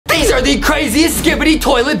are the craziest Skibidi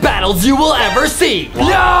toilet battles you will ever see. What?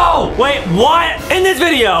 No! Wait, what? In this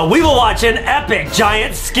video, we will watch an epic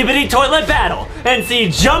giant Skibidi toilet battle and see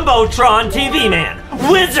Jumbotron TV Man,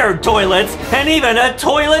 wizard toilets, and even a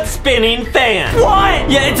toilet spinning fan. What?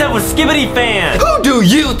 Yeah, it's a Skibidi fan. Who do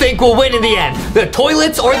you think will win in the end? The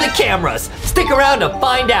toilets or the cameras? Stick around to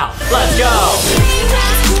find out. Let's go.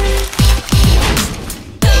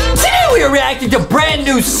 Today we are reacting to brand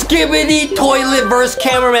new Skibidi toilet versus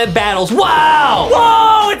cameraman battles. Wow!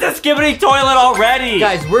 Whoa, it's a Skibidi toilet already.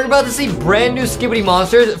 Guys, we're about to see brand new Skibidi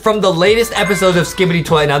monsters from the latest episodes of Skibidi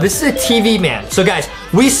Toilet. Now, this is a TV man. So guys,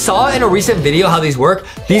 we saw in a recent video how these work.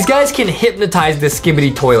 These guys can hypnotize the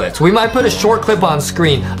Skibidi toilets. We might put a short clip on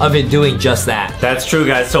screen of it doing just that. That's true,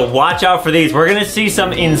 guys. So watch out for these. We're gonna see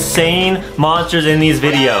some insane monsters in these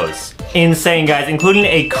videos. Insane, guys, including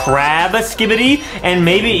a crab Skibidi and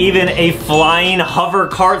maybe even a flying hover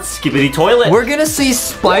cart Skibidi toilet. We're gonna see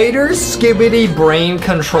spider Skibidi brain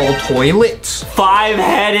control toilets.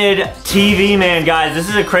 5-headed TV man, guys. This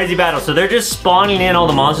is a crazy battle. So they're just spawning in all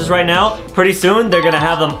the monsters right now. Pretty soon, they're gonna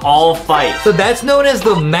have them all fight. So that's known as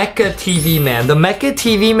the MECHA TV man. The MECHA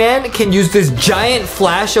TV man can use this giant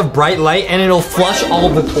flash of bright light and it'll flush all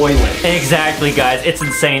the toilets. Exactly, guys. It's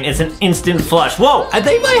insane. It's an instant flush. Whoa! And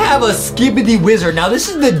they might have a Skibidi wizard. Now this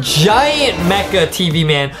is the giant MECHA TV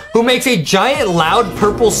man who makes a giant loud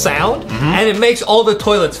purple sound and it makes all the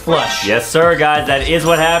toilets flush. Yes, sir, guys. That is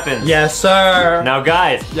what happens. Yes, sir. Now,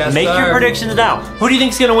 guys, make your predictions now. Who do you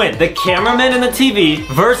think's gonna win? The cameraman and the TV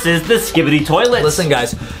versus the Skibidi toilets. Listen,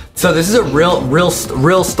 guys. So this is a real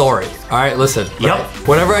story. All right, listen. Yep.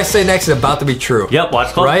 Whatever I say next is about to be true. Yep.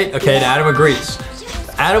 Watch close. Right? Okay. And Adam agrees.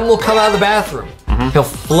 Adam will come out of the bathroom. He'll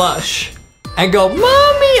flush and go, "Mommy,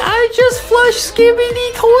 I just flushed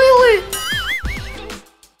Skibidi toilet."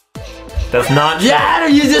 That's not true. Yeah,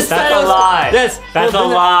 Adam, you just said that's a lie. Yes, that's a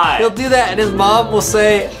lie. He'll do that, and his mom will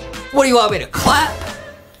say, "What do you want me to clap?"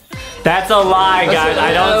 That's a lie, guys.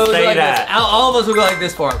 I don't say like that. All of us will go like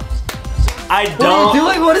this for him. I don't. What are you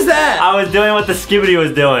doing? What is that? I was doing what the Skibidi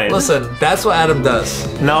was doing. Listen, that's what Adam does.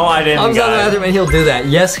 No, I didn't, Comes out of the bathroom and he'll do that.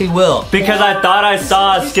 Yes, he will. Because I thought I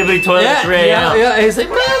saw a Skibidi toilet at 3 a.m. Yeah. He's like,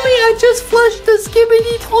 "Mommy, I just flushed the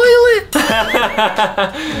Skibidi toilet."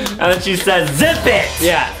 And then she says, "Zip it!"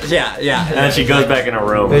 Yeah. And then she goes back in her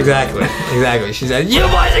room. Exactly. She said, "You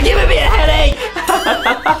boys are giving me a headache."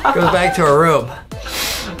 Goes back to her room.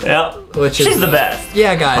 Yep. She's the best.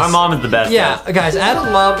 Yeah, guys. My mom is the best. Yeah, guys. Adam's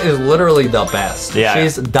mom is literally the best. Yeah.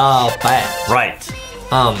 She's the best. Right.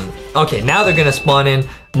 Okay, now they're gonna spawn in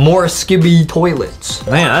more Skibidi toilets.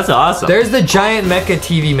 Man, that's awesome. There's the giant MECHA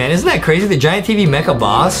TV man. Isn't that crazy? The giant TV MECHA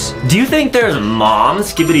boss. Do you think there's mom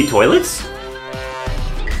Skibidi toilets?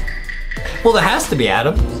 Well, there has to be,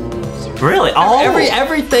 Adam. Really? Oh.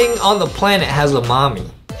 Everything on the planet has a mommy.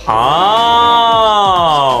 Oh,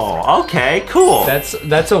 okay, cool.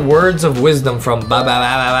 That's a words of wisdom from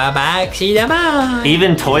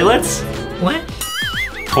Even toilets? What?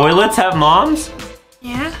 Toilets have moms?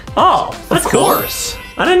 Yeah. Oh, that's cool. Of course.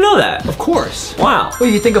 I didn't know that. Of course. Wow. What do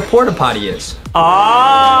you think a porta potty is?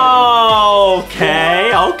 Oh, okay.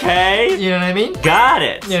 You know what I mean? Got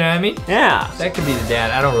it. You know what I mean? Yeah. That could be the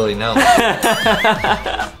dad. I don't really know.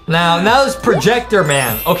 Now there's Projector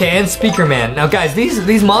Man. Okay, and Speaker Man. Now, guys,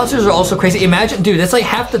 these monsters are also crazy. Imagine, dude, that's like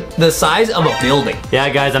half the size of a building. Yeah,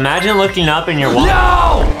 guys, imagine looking up and you're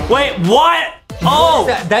No! Wait, what? Oh!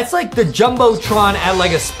 That's like the Jumbotron at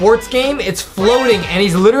like a sports game. It's floating and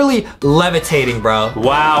he's literally levitating, bro.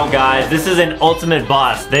 Wow, guys, this is an ultimate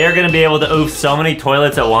boss. They are gonna be able to oof so many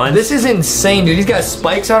toilets at once. This is insane, dude. He's got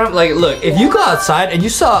spikes on him. Like, look, if you go outside and you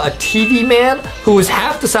saw a TV man who was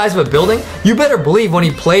half the size of a building, you better believe when he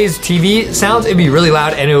plays TV sounds, it'd be really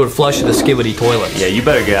loud and it would flush the Skibidi toilets. Yeah, you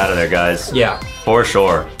better get out of there, guys. Yeah. For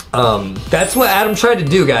sure. That's what Adam tried to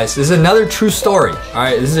do, guys. This is another true story. All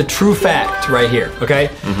right, this is a true fact right here, okay?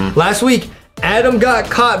 Last week, Adam got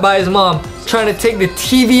caught by his mom trying to take the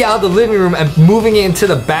TV out of the living room and moving it into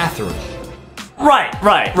the bathroom. Right.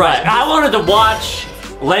 I wanted to watch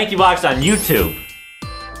LankyBox on YouTube.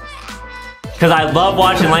 Because I love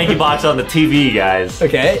watching LankyBox on the TV, guys.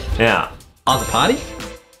 Okay. Yeah. On the potty?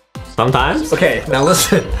 Sometimes. Okay, now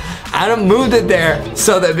listen. Adam moved it there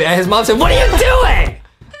so that his mom said, "What are you doing?"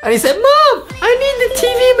 And he said, "Mom, I need the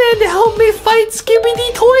TV man to help me fight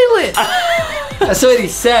Skibidi toilet." That's what he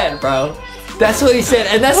said, bro. That's what he said.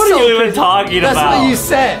 And that's what are you even talking about? That's what you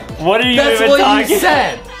said. What are you That's even what talking you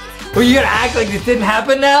said. Were you gonna act like this didn't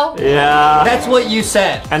happen now? Yeah. That's what you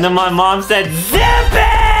said. And then my mom said, "Zip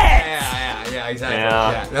it!" Yeah, exactly.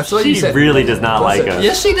 Yeah. Yeah, that's what you said. She really does not like us.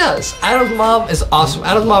 Yes, she does. Adam's mom is awesome.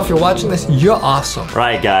 Adam's mom, if you're watching this, you're awesome.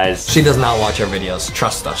 Right, guys. She does not watch our videos.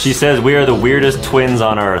 Trust us. She says we are the weirdest twins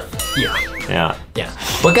on earth. Yeah. Yeah. Yeah.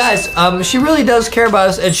 But guys, she really does care about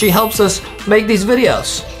us, and she helps us make these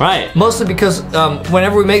videos. Right. Mostly because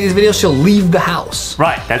whenever we make these videos, she'll leave the house.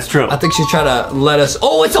 Right, that's true. I think she's trying to let us.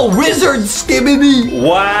 Oh, it's a wizard, Skibidi!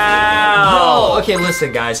 Wow. Yo, okay,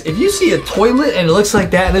 listen, guys. If you see a toilet and it looks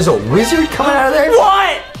like that, and there's a wizard coming out of there.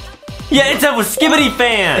 What? Yeah, it's a Skibidi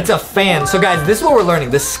fan. It's a fan. So guys, this is what we're learning.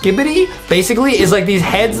 The Skibidi basically is like these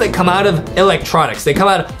heads that come out of electronics. They come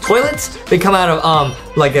out of toilets. They come out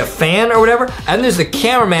of like a fan or whatever. And there's the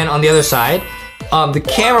cameraman on the other side. The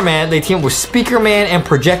cameraman, they team up with Speaker Man and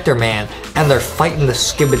Projector Man, and they're fighting the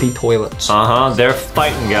Skibidi toilets. Uh-huh, they're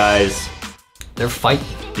fighting, guys. They're fighting.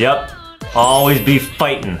 Yep, always be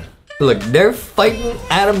fighting. Look, they're fighting,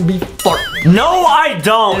 Adam be farting. No, I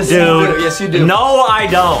don't, Yes, dude. you do. Yes, you do. No, I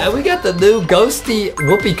don't. And we got the new ghosty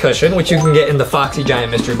whoopee cushion, which you can get in the Foxy Giant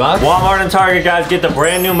mystery box. Walmart and Target, guys, get the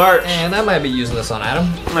brand new merch. And I might be using this on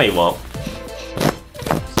Adam. No, you won't.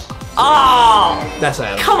 Oh! That's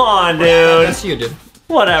Adam. Come on, dude. That's you, dude.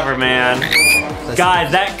 Whatever, man. That's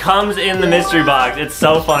Guys, that comes in the mystery box. It's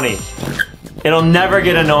so funny. It'll never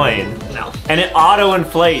get annoying. No. And it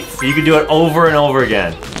auto-inflates, so you can do it over and over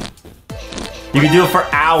again. You can do it for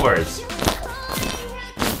hours.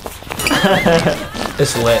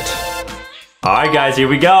 It's lit. All right, guys, here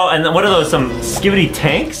we go. And then what are those, some Skibidi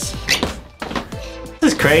tanks?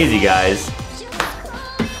 This is crazy, guys.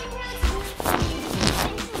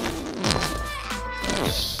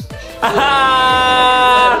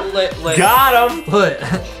 Lit. Got him. Lit.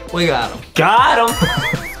 We got him. Got him.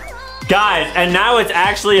 Guys, and now it's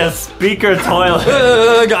actually a speaker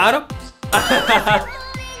toilet. Got him.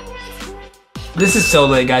 This is so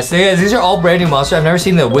lit, guys. These are all brand new monsters. I've never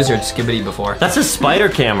seen the wizard Skibidi before. That's a spider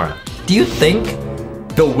camera. Do you think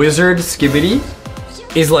the wizard Skibidi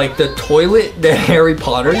is like the toilet that Harry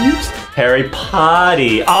Potter used? Harry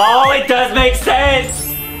Potty. Oh, it does make sense.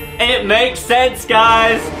 It makes sense,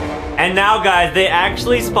 guys. And now, guys, they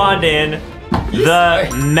actually spawned in the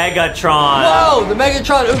Megatron. Whoa, the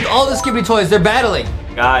Megatron, all the Skibidi toys, they're battling.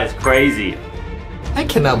 Guys, crazy. I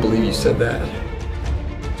cannot believe you said that.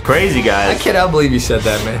 It's crazy, I guys. cannot believe you said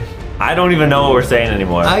that, man. I don't even know what we're saying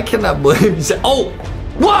anymore. I cannot believe you said, oh,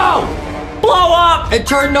 whoa! Blow up! It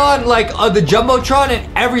turned on like the Jumbotron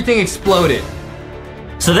and everything exploded.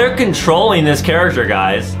 So they're controlling this character,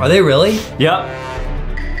 guys. Are they really? Yep.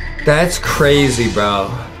 That's crazy, bro.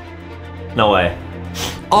 No way.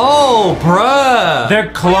 Oh, bruh. They're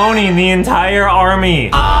cloning the entire army.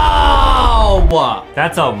 Oh!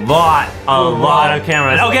 That's a lot of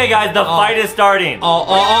cameras. Okay, guys, the fight is starting.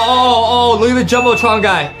 Oh, look at the Jumbotron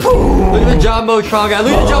guy. Look at the Jumbotron guy.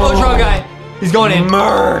 Look at the Jumbotron guy. He's going in.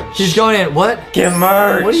 Merch. He's going in. What? Get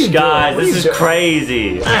merch. What are you doing? Guys, What are this you is doing?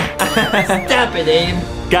 crazy. Stop it,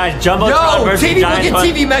 Abe. Guys, Jumbotron Yo, versus TV, look Giant at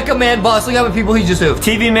Toilet. TV Mecha Man Boss. Look how many people he just oofed.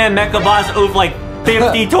 TV Man Mecha Boss oofed like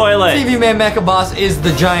 50 toilets. TV Man Mecha Boss is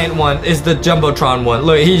the giant one, is the Jumbotron one.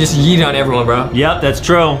 Look, he just yeeted on everyone, bro. Yep, that's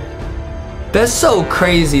true. That's so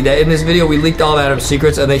crazy that in this video we leaked all of Adam's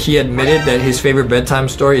secrets and that he admitted that his favorite bedtime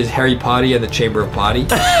story is Harry Potty and the Chamber of Potty.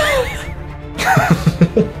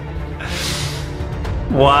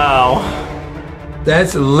 Wow.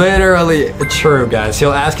 That's literally true, guys.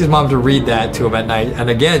 He'll ask his mom to read that to him at night, and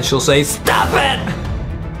again, she'll say, "Stop it!"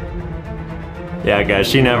 Yeah, guys,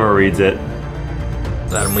 she never reads it.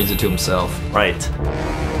 Adam reads it to himself. Right.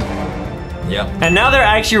 Yep. And now they're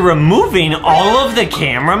actually removing all of the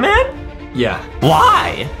cameramen? Yeah.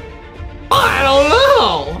 Why? I don't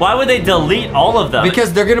know. Why would they delete all of them?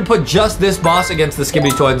 Because they're gonna put just this boss against the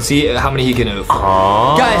Skibidi Toilet and see how many he can oof.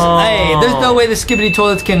 Oh. Guys, hey, there's no way the Skibidi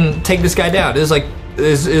Toilets can take this guy down. There's like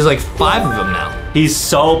 5 of them now. He's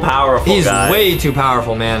so powerful, He's guys. way too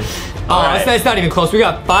powerful, man. All Oh, right. it's not even close. We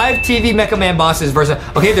got 5 TV Mecha Man bosses versus.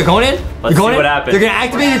 Okay, they're going in. Let's they're going see what in. happens. They're gonna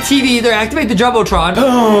activate the TV. They're activate the Jumbotron.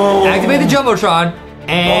 Boom. Activate the Jumbotron.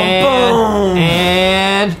 And Boom.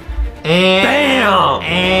 and Bam.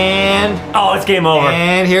 and Oh, it's game over.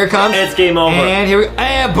 and here it comes. It's game over. And here we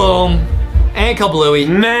and boom. And kablooey.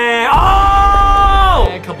 Man. Oh!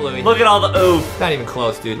 And kablooey. Look at all the oof. Not even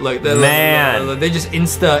close, dude. Look, Man. they just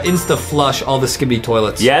insta flush all the Skibidi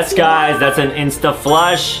toilets. Yes, guys, that's an insta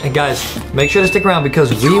flush. And guys, make sure to stick around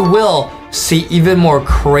because we will see even more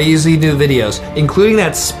crazy new videos, including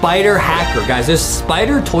that spider hacker. Guys, there's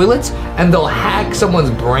spider toilets and they'll hack someone's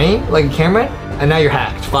brain like a camera, and now you're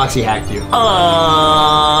hacked. Foxy hacked you. You're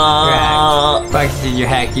hacked. Foxy, you're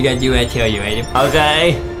hacked. You gotta do what I tell you, Adam.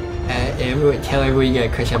 Okay. Tell everyone you got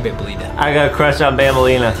a crush on Bambolina. I got a crush on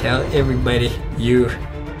Bambolina. Tell everybody you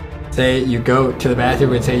go to the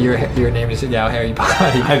bathroom and say your name is now Harry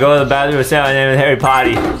Potty. I go to the bathroom and say my name is Harry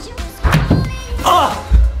Potty. Oh!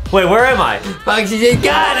 Wait, where am I? Foxy said,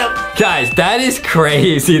 got him! Guys, that is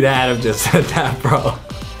crazy that Adam just said that, bro.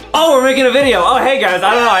 Oh, we're making a video. Oh, hey guys,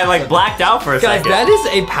 I don't know, I like blacked out for a second. Guys, that is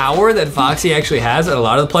a power that Foxy actually has and a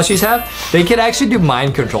lot of the plushies have. They can actually do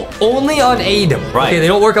mind control, only on Adam. Right. Okay, they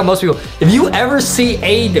don't work on most people. If you ever see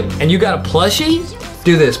Adam and you got a plushie,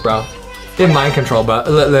 do this, bro. Get mind control, bro.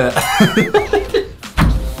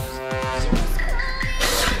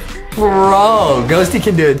 Bro, Ghosty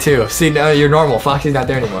can do it too. See, no, you're normal. Foxy's not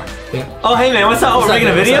there anymore. Yeah. Oh, hey man, what's up? We're making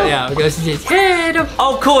a video? Yeah, Ghosty says, hey, Adam.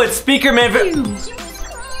 Oh, cool, it's Speaker Man.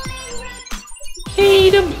 Hey,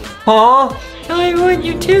 Adam. Huh? Tell everyone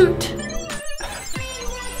you toot.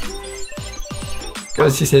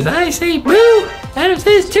 Ghosty says, I say boo. Adam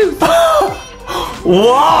says toot.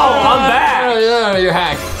 Whoa, I'm back. No, you're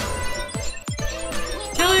hacked.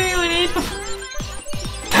 Tell everyone, Adam.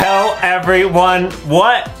 Tell everyone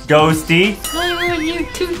what, Ghosty? Tell everyone you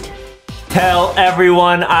toot. Tell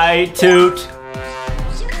everyone I toot.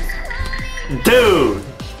 Dude.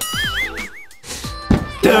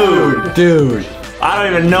 I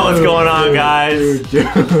don't even know what's going on, guys. I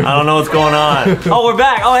don't know what's going on. Oh, we're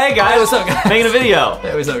back. Oh, hey, guys. Hey, what's up, guys? Making a video.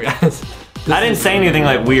 Hey, what's up, guys? I didn't say anything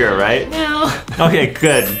like weird, right? No. Okay,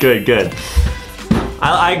 good.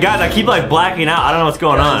 I keep like blacking out. I don't know what's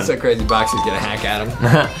going on. It's so crazy. Boxy's gonna hack at him.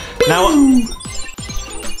 Now,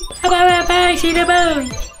 how about Boxy the boy?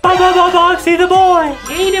 Boxy the boy.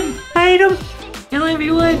 Hate him. Tell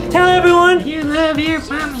everyone you love your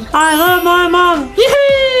mommy. I love my mom.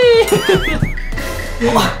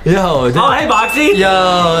 Yo, dude. Oh, hey, Boxy.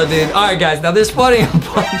 Yo, dude. All right, guys. Now there's spawning a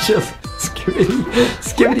bunch of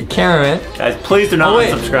Skibidi cameraman. Guys, please do not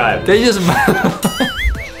unsubscribe. They just.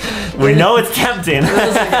 We know it's tempting.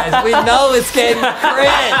 Listen, guys, we know it's getting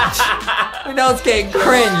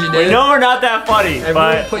cringe. Dude. We know we're not that funny,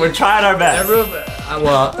 but we're trying our best.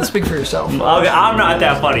 Well, speak for yourself. Okay, I'm not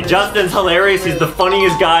that funny. Justin's hilarious. He's the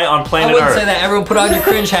funniest guy on planet Earth. I wouldn't say that. Everyone put on your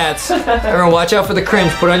cringe hats. Everyone watch out for the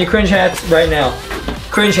cringe. Put on your cringe hats right now.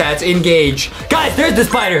 Cringe hats, engage. Guys, there's the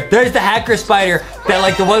spider. There's the hacker spider that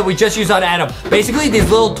like the one we just used on Adam. Basically, these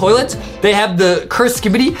little toilets, they have the cursed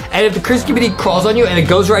Skibidi, and if the cursed Skibidi crawls on you and it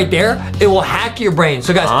goes right there, it will hack your brain.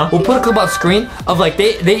 So guys, we'll put a clip on screen of like,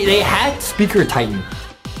 they hacked Speaker Titan.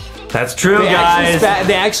 That's true, guys.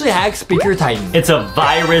 They actually hacked Speaker Titan. It's a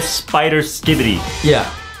virus spider Skibidi.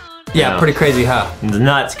 Yeah, pretty crazy, huh? It's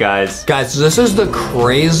nuts, guys. Guys, this is the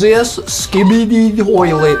craziest Skibidi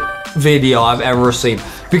toilet video I've ever seen.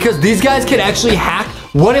 Because these guys can actually hack.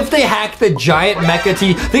 What if they hack the giant mecha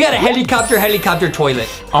T? They got a helicopter toilet.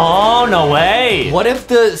 Oh, no way. What if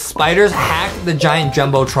the spiders hack the giant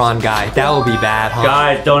Jumbotron guy? That would be bad, huh?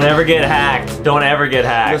 Guys, don't ever get hacked. Don't ever get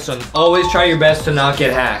hacked. Listen, always try your best to not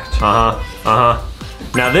get hacked.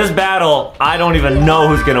 Now this battle, I don't even know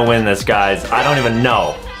who's gonna win this, guys. I don't even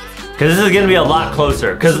know. Because this is gonna be a lot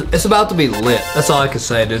closer. Because it's about to be lit. That's all I can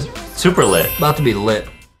say, dude. Super lit. About to be lit.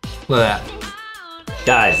 Look at that.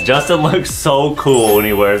 Guys, Justin looks so cool when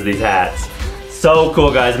he wears these hats. So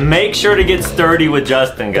cool, guys. Make sure to get sturdy with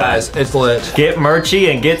Justin, guys. It's lit. Get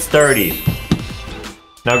merchy and get sturdy.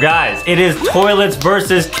 Now, guys, it is toilets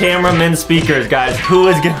versus cameraman speakers, guys. Who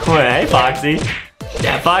is gonna win? Hey, Foxy.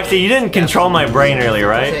 Yeah, Foxy, you didn't control my brain earlier,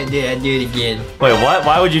 right? I did. I'd do it again. Wait, what?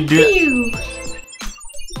 Why would you do it?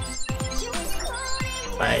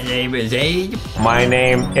 My name is Abe. My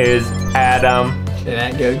name is Adam. And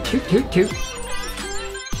I go toot toot toot.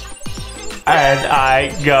 And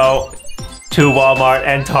I go to Walmart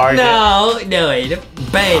and Target. No, Adam.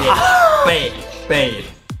 Bait it.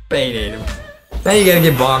 Bait Adam. Now you gotta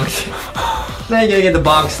get bonked. Now you gotta get the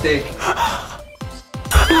bonk stick.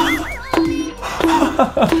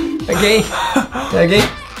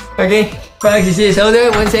 Okay. Foxy says, hold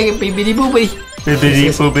on 1 second, beepity boopity. Bibbidi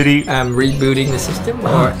boopity. I'm rebooting the system,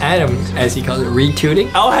 or Adam, as he calls it, retooting.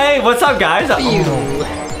 Oh, hey, what's up, guys? My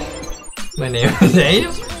name is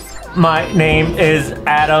Adam. My name is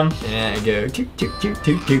Adam. And I go toot toot toot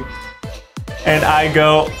toot toot. And I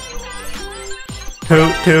go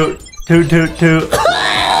toot toot toot toot toot.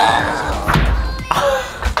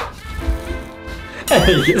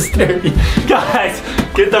 Get sturdy. Guys,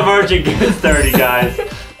 get the merch and get sturdy, guys.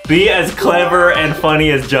 Be as clever and funny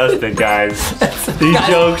as Justin, guys. These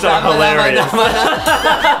jokes are hilarious.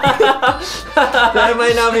 That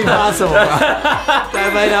might not be possible, bro.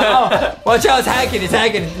 That might not. Oh, watch out, it's hacking. It's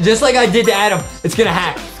hacking. Just like I did to Adam, it's gonna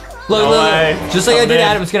hack. Look. Just like I did to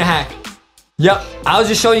Adam, it's gonna hack. Yep, I was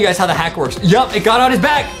just showing you guys how the hack works. Yep, it got on his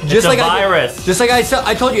back. Just like a virus. Just like I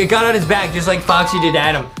told you, it got on his back, just like Foxy did to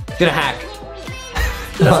Adam. It's gonna hack.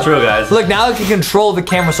 That's true, guys. Look, now it can control the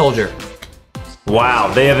camera soldier.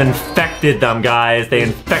 Wow, they have infected them, guys. They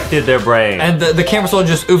infected their brain. And the camera soldier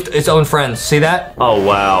just oofed its own friends. See that? Oh,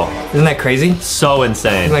 wow. Isn't that crazy? So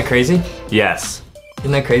insane. Isn't that crazy? Yes.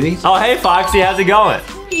 Isn't that crazy? Oh, hey, Foxy, how's it going?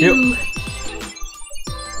 Yep.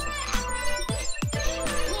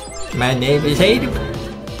 My name is Adam.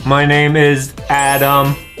 My name is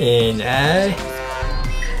Adam. And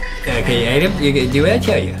okay, Adam, you're gonna do what I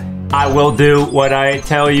tell you. I will do what I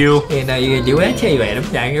tell you. And now you're gonna do what I tell you, Adam.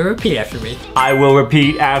 Now you're gonna repeat after me. I will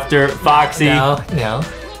repeat after Foxy. No. Oh,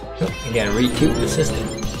 I gotta retoot the system.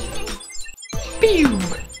 Pew!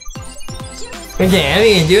 Okay, Adam,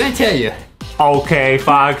 you're gonna do what I tell you. Okay,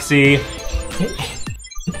 Foxy.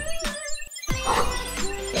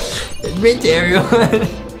 Admit to everyone.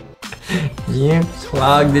 You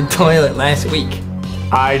clogged the toilet last week.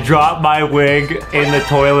 I dropped my wig in the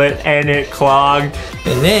toilet and it clogged.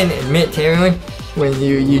 And then admit to everyone, when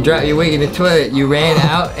you dropped your wig in the toilet, you ran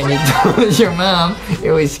out and you told your mom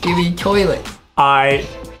it was Skibidi toilet. I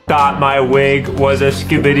thought my wig was a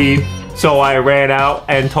Skibidi, so I ran out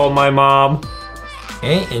and told my mom.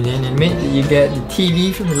 Okay, and then admit that you got the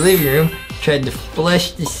TV from the living room, tried to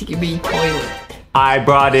flush the Skibidi toilet. I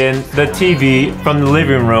brought in the TV from the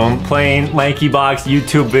living room playing LankyBox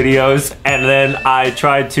YouTube videos, and then I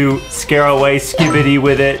tried to scare away Skibidi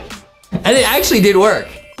with it. And it actually did work.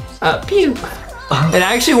 Pew. It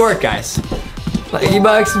actually worked, guys.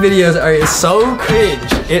 LankyBox videos are so cringe.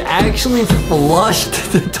 It actually flushed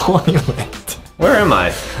the toilet. Where am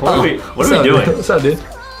I? What are we doing? What's up, dude?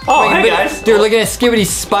 Oh, hey guys. Dude, looking at Skibidi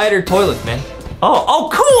spider toilets, man. Oh,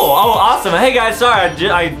 cool. Oh, awesome. Hey guys, sorry,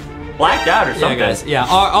 I blacked out or something. Yeah, guys. Yeah.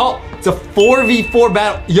 Oh, it's a 4v4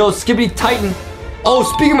 battle. Yo, Skibidi Titan. Oh,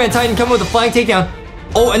 Speakerman Titan coming with a flying takedown.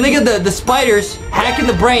 Oh, and look at the spiders hacking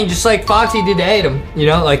the brain just like Foxy did to Adam. You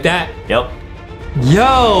know, like that. Yep.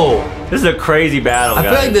 Yo. This is a crazy battle, guys.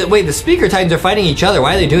 I feel like the Speaker Titans are fighting each other.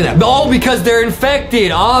 Why are they doing that? Oh, because they're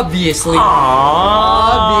infected, obviously. Aww.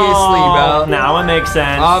 Obviously, bro. Now it makes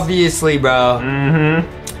sense. Obviously, bro.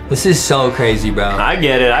 Mm-hmm. This is so crazy, bro. I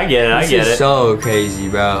get it. This is so crazy,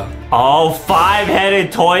 bro. Oh,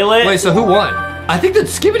 5-headed toilet. Wait, so who won? I think that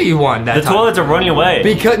Skibidi won that time. The toilets are running away.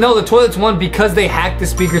 The toilets won because they hacked the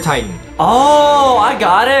Speaker Titan. Oh, I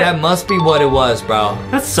got it. That must be what it was, bro.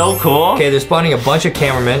 That's so cool. Okay, they're spawning a bunch of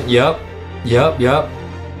cameramen. Yup.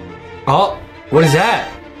 Oh, what is that?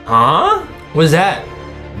 Huh? What is that?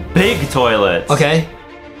 Big toilets. Okay.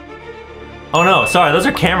 Oh no, sorry, those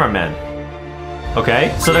are cameramen.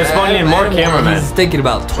 Okay, so they're spawning in more cameramen. He's thinking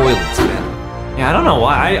about toilets, man. Yeah, I don't know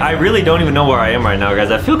why. I really don't even know where I am right now, guys.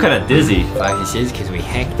 I feel kind of dizzy. He says because we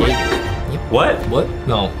hacked it. Yep. What? What?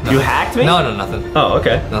 No. You hacked me? No, nothing. Oh,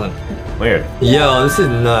 okay. Nothing. Weird. Yo, this is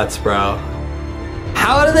nuts, bro.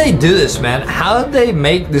 How do they do this, man? How did they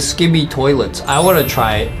make the Skibidi toilets? I want to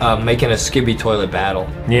try making a Skibidi toilet battle.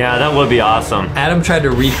 Yeah, that would be awesome. Adam tried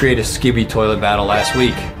to recreate a Skibidi toilet battle last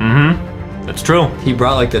week. Mm-hmm. That's true. He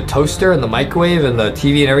brought like the toaster and the microwave and the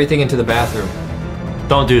TV and everything into the bathroom.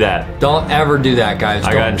 Don't do that. Don't ever do that, guys.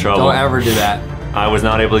 I got in trouble. Don't ever do that. I was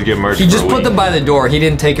not able to get merch. He just put them by the door. He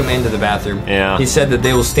didn't take them into the bathroom. Yeah. He said that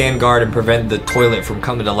they will stand guard and prevent the toilet from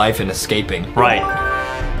coming to life and escaping. Right.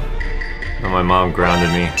 And my mom grounded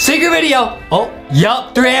me. Secret video. Oh,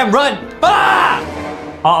 yup. 3 a.m. Run. Ah!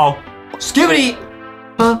 Uh-oh. Skibidi.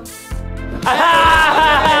 Huh?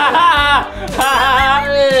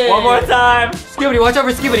 One more time. Skibidi, watch out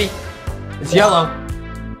for Skibidi. It's yellow.